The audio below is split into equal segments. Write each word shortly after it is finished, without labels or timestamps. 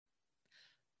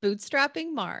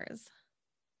Bootstrapping Mars.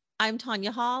 I'm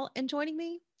Tanya Hall, and joining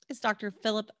me is Dr.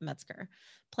 Philip Metzger,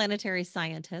 planetary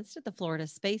scientist at the Florida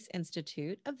Space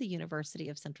Institute of the University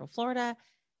of Central Florida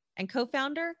and co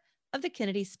founder of the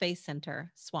Kennedy Space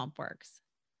Center, SwampWorks.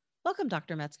 Welcome,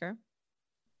 Dr. Metzger.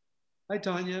 Hi,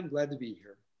 Tanya. I'm glad to be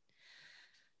here.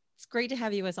 It's great to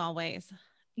have you as always.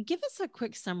 Give us a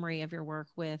quick summary of your work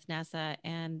with NASA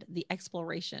and the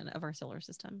exploration of our solar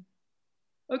system.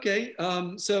 Okay,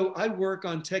 so I work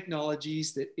on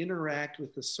technologies that interact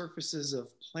with the surfaces of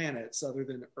planets other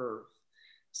than Earth.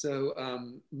 So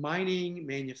mining,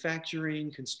 manufacturing,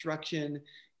 construction,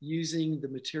 using the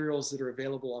materials that are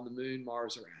available on the moon,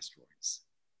 Mars, or asteroids.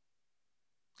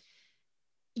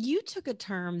 You took a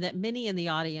term that many in the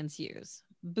audience use,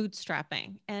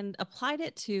 bootstrapping, and applied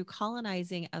it to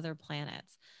colonizing other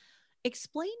planets.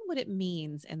 Explain what it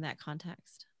means in that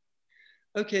context.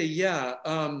 Okay, yeah.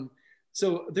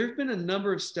 So there have been a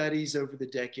number of studies over the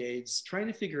decades trying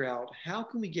to figure out how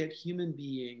can we get human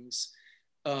beings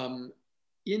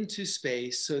into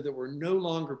space so that we're no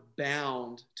longer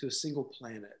bound to a single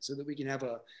planet, so that we can have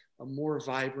a more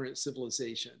vibrant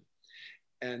civilization.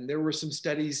 And there were some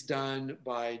studies done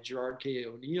by Gerard K.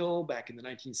 O'Neill back in the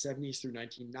 1970s through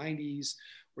 1990s,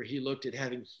 where he looked at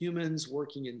having humans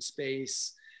working in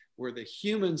space, where the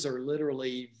humans are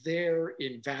literally there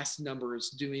in vast numbers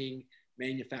doing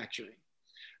manufacturing.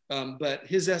 But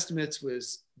his estimates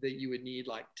was that you would need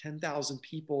like 10,000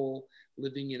 people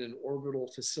living in an orbital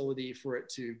facility for it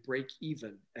to break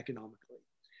even economically.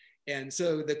 And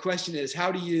so the question is, how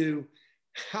do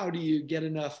you get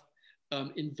enough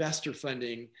investor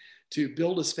funding to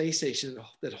build a space station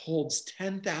that holds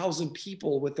 10,000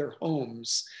 people with their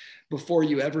homes before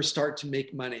you ever start to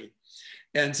make money?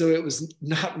 And so it was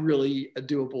not really a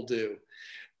doable do.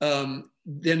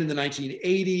 Then in the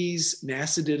 1980s,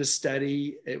 NASA did a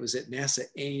study. It was at NASA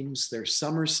Ames, their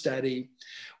summer study,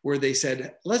 where they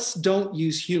said, let's don't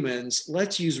use humans,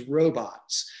 let's use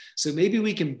robots. So maybe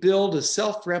we can build a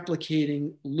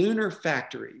self-replicating lunar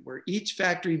factory where each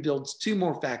factory builds two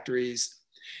more factories.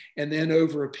 And then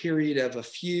over a period of a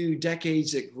few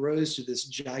decades, it grows to this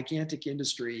gigantic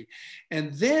industry.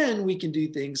 And then we can do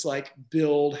things like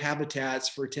build habitats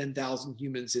for 10,000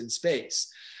 humans in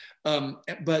space.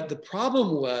 But the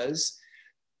problem was,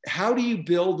 how do you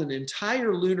build an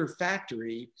entire lunar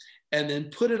factory and then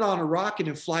put it on a rocket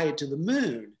and fly it to the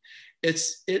moon? It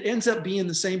ends up being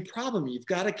the same problem. You've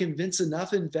got to convince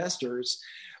enough investors,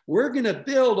 we're going to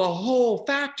build a whole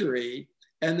factory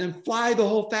and then fly the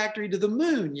whole factory to the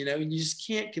moon, and you just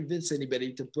can't convince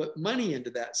anybody to put money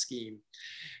into that scheme.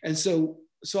 And so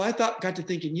I got to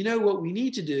thinking, what we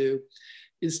need to do,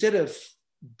 instead of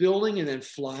building and then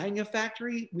flying a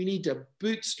factory, we need to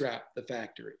bootstrap the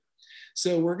factory.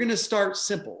 So we're going to start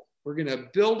simple. We're going to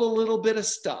build a little bit of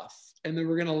stuff, and then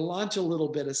we're going to launch a little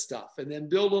bit of stuff, and then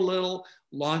build a little,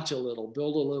 launch a little,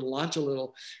 build a little, launch a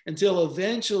little, until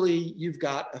eventually you've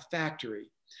got a factory.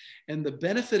 And the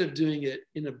benefit of doing it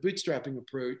in a bootstrapping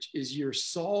approach is you're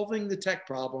solving the tech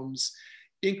problems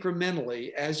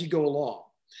incrementally as you go along.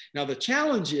 Now, the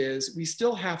challenge is we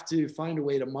still have to find a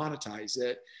way to monetize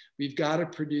it. We've got to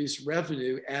produce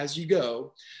revenue as you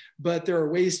go, but there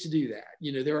are ways to do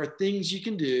that. There are things you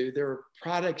can do. There are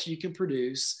products you can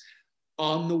produce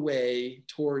on the way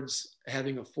towards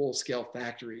having a full-scale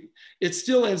factory. It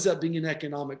still ends up being an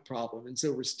economic problem. And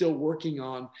so we're still working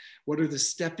on what are the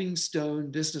stepping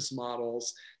stone business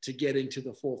models to getting to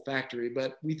the full factory.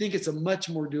 But we think it's a much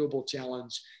more doable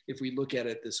challenge if we look at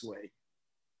it this way.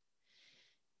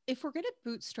 If we're going to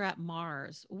bootstrap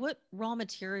Mars, what raw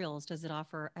materials does it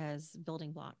offer as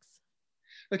building blocks?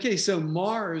 Okay, so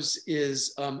Mars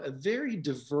is a very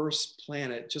diverse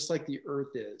planet, just like the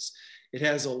Earth is. It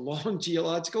has a long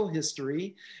geological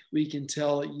history. We can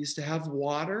tell it used to have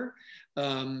water.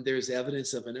 There's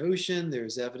evidence of an ocean.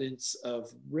 There's evidence of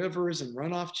rivers and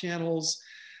runoff channels.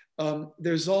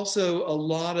 There's also a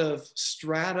lot of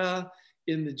strata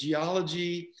in the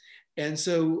geology. And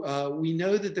so we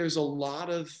know that there's a lot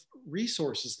of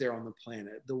resources there on the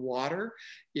planet. The water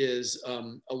is,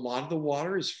 a lot of the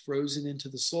water is frozen into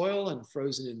the soil and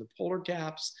frozen in the polar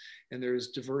caps, and there's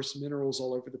diverse minerals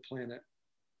all over the planet.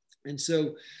 And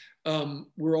so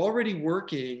we're already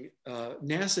working,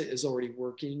 NASA is already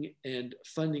working and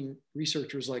funding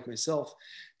researchers like myself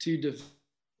to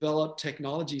develop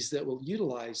technologies that will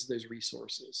utilize those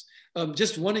resources.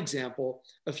 Just one example,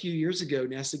 a few years ago,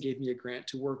 NASA gave me a grant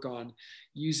to work on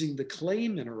using the clay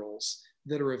minerals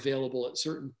that are available at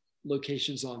certain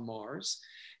locations on Mars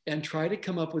and try to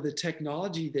come up with a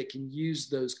technology that can use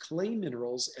those clay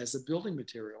minerals as a building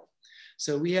material.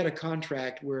 So we had a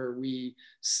contract where we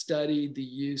studied the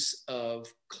use of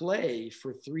clay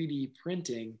for 3D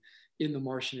printing in the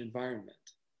Martian environment.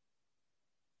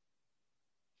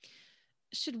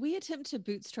 Should we attempt to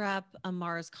bootstrap a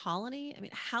Mars colony? I mean,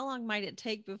 how long might it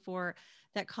take before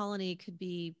that colony could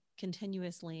be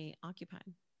continuously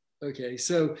occupied? Okay,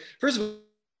 so first of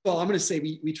all, I'm going to say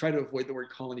we try to avoid the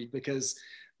word colony because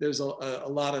there's a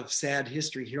lot of sad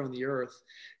history here on the earth.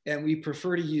 And we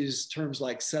prefer to use terms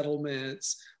like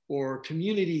settlements or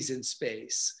communities in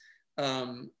space.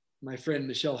 My friend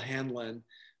Michelle Hanlon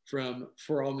from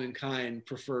For All Mankind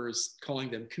prefers calling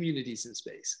them communities in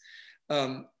space.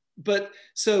 But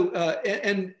so,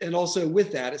 and also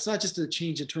with that, it's not just a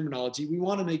change in terminology. We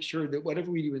want to make sure that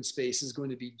whatever we do in space is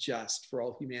going to be just for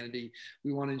all humanity.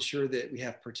 We want to ensure that we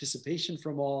have participation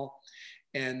from all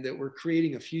and that we're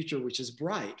creating a future which is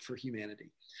bright for humanity.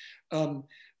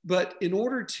 But in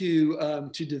order to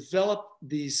develop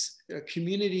these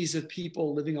communities of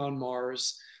people living on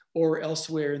Mars or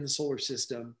elsewhere in the solar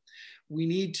system, we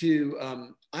need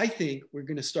to, I think we're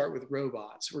going to start with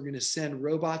robots. We're going to send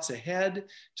robots ahead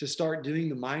to start doing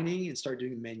the mining and start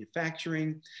doing the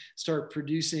manufacturing, start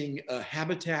producing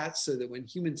habitats so that when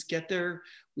humans get there,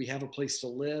 we have a place to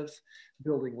live,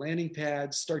 building landing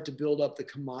pads, start to build up the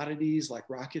commodities like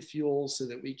rocket fuel so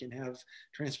that we can have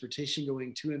transportation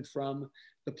going to and from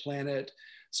the planet,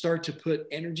 start to put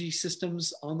energy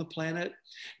systems on the planet.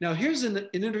 Now, here's an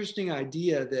interesting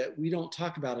idea that we don't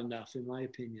talk about enough, in my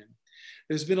opinion.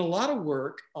 There's been a lot of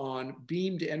work on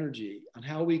beamed energy, on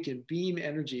how we can beam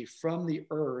energy from the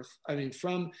Earth,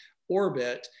 from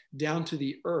orbit down to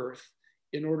the Earth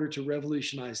in order to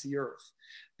revolutionize the Earth.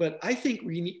 But I think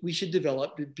we should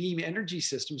develop beam energy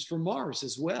systems for Mars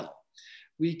as well.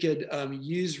 We could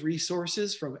use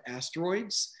resources from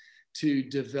asteroids to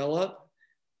develop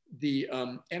the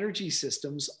energy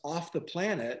systems off the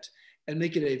planet and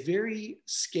make it a very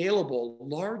scalable,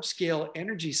 large-scale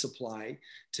energy supply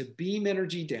to beam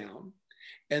energy down.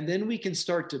 And then we can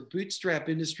start to bootstrap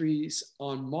industries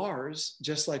on Mars,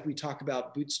 just like we talk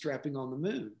about bootstrapping on the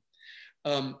moon.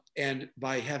 And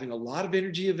by having a lot of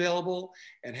energy available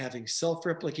and having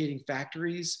self-replicating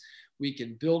factories, we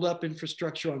can build up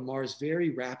infrastructure on Mars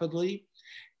very rapidly.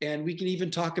 And we can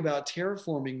even talk about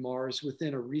terraforming Mars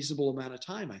within a reasonable amount of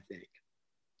time, I think.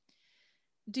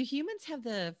 Do humans have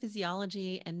the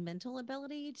physiology and mental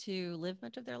ability to live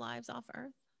much of their lives off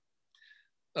Earth?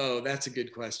 Oh, that's a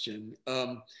good question.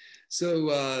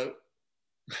 So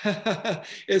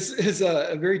it's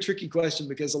a very tricky question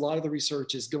because a lot of the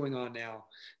research is going on now.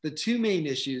 The two main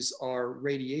issues are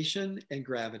radiation and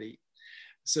gravity.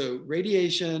 So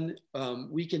radiation,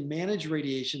 we can manage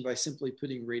radiation by simply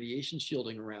putting radiation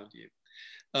shielding around you.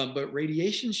 But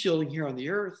radiation shielding here on the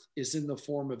Earth is in the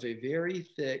form of a very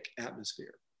thick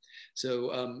atmosphere.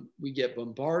 So we get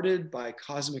bombarded by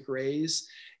cosmic rays,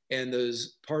 and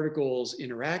those particles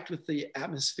interact with the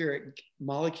atmospheric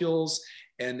molecules,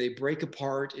 and they break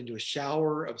apart into a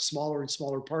shower of smaller and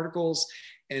smaller particles,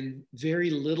 and very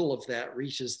little of that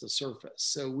reaches the surface.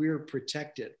 So we're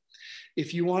protected.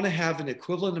 If you want to have an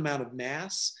equivalent amount of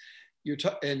mass,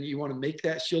 and you want to make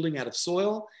that shielding out of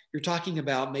soil, you're talking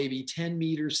about maybe 10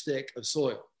 meters thick of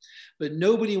soil. But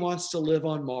nobody wants to live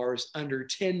on Mars under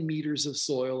 10 meters of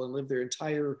soil and live their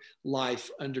entire life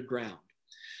underground.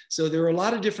 So there are a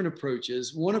lot of different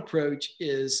approaches. One approach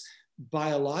is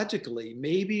biologically,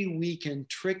 maybe we can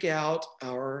trick out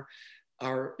our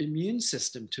immune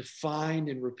system to find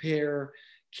and repair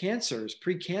cancers,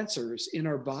 precancers in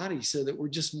our body so that we're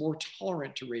just more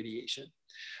tolerant to radiation.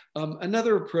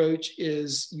 Another approach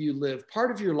is you live part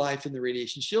of your life in the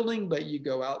radiation shielding, but you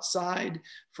go outside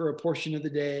for a portion of the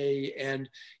day. And,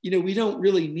 we don't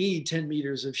really need 10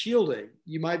 meters of shielding.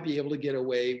 You might be able to get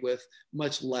away with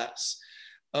much less.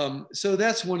 So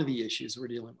that's one of the issues we're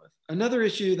dealing with. Another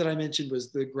issue that I mentioned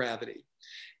was the gravity.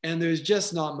 And there's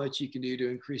just not much you can do to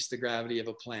increase the gravity of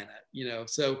a planet,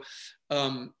 So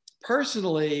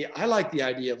personally, I like the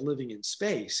idea of living in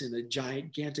space in a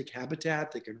gigantic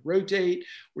habitat that can rotate,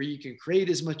 where you can create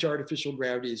as much artificial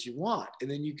gravity as you want. And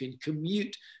then you can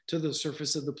commute to the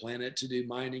surface of the planet to do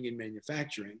mining and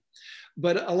manufacturing.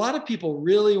 But a lot of people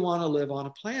really want to live on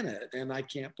a planet, and I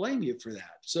can't blame you for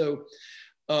that. So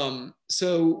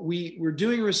we're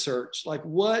doing research, like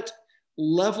what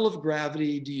level of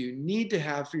gravity do you need to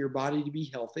have for your body to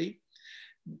be healthy?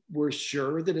 We're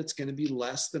sure that it's going to be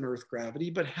less than Earth gravity,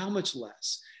 but how much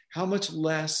less? How much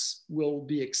less will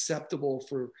be acceptable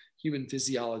for human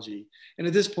physiology? And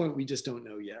at this point, we just don't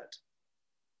know yet.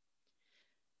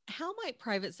 How might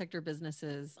private sector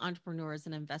businesses, entrepreneurs,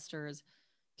 and investors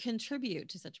contribute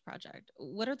to such a project?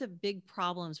 What are the big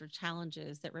problems or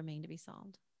challenges that remain to be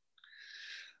solved?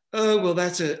 Oh, well,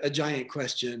 that's a giant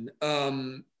question.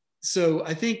 So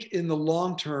I think in the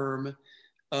long term,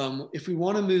 if we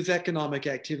want to move economic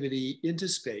activity into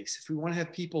space, if we want to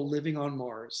have people living on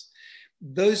Mars,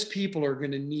 those people are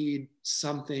going to need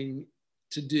something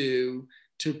to do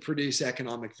to produce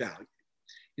economic value,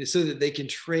 so that they can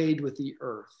trade with the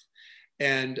Earth.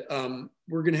 And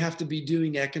we're going to have to be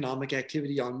doing economic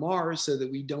activity on Mars so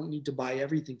that we don't need to buy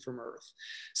everything from Earth.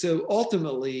 So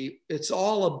ultimately, it's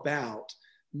all about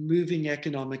moving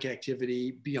economic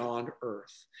activity beyond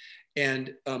Earth.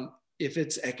 And if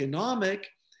it's economic,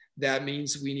 that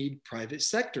means we need private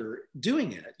sector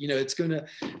doing it.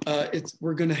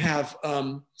 We're going to have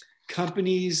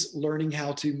companies learning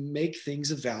how to make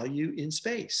things of value in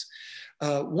space.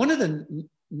 One of the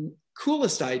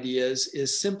coolest ideas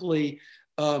is simply,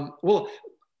 Robert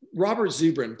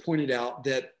Zubrin pointed out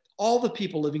that all the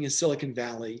people living in Silicon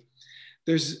Valley,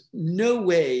 there's no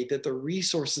way that the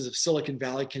resources of Silicon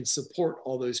Valley can support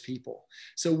all those people.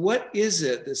 So what is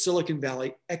it that Silicon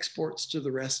Valley exports to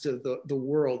the rest of the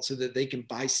world so that they can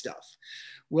buy stuff?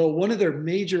 Well, one of their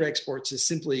major exports is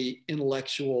simply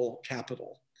intellectual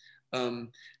capital.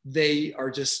 They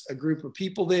are just a group of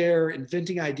people there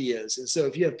inventing ideas. And so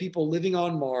if you have people living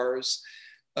on Mars,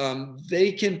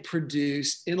 they can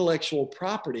produce intellectual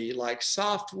property like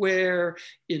software,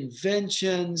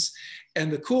 inventions.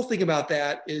 And the cool thing about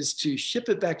that is to ship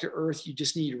it back to Earth, you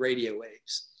just need radio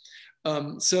waves.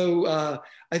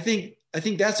 I think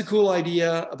that's a cool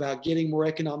idea about getting more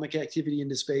economic activity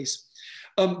into space.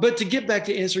 But to get back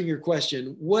to answering your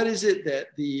question, what is it that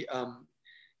the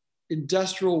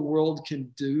industrial world can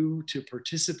do to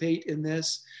participate in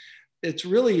this? It's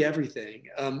really everything.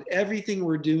 Everything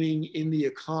we're doing in the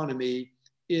economy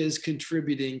is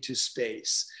contributing to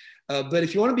space. But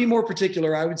if you want to be more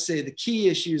particular, I would say the key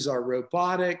issues are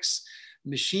robotics,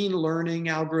 machine learning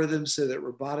algorithms so that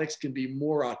robotics can be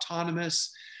more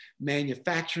autonomous,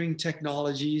 manufacturing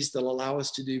technologies that allow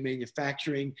us to do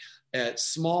manufacturing at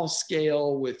small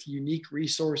scale with unique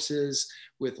resources,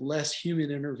 with less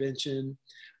human intervention.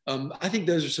 I think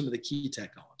those are some of the key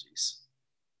technologies.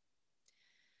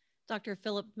 Dr.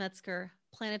 Philip Metzger,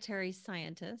 planetary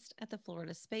scientist at the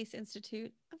Florida Space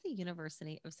Institute of the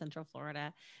University of Central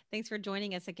Florida. Thanks for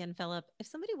joining us again, Philip. If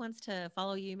somebody wants to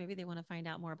follow you, maybe they want to find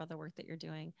out more about the work that you're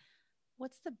doing,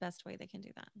 what's the best way they can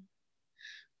do that?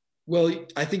 Well,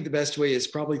 I think the best way is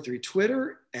probably through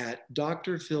Twitter at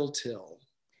Dr. Phil Till.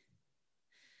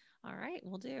 All right,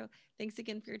 we'll do. Thanks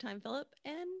again for your time, Philip.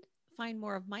 And find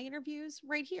more of my interviews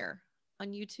right here on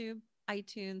YouTube,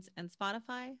 iTunes, and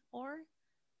Spotify, or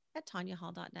at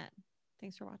tanyahall.net.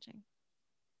 Thanks for watching.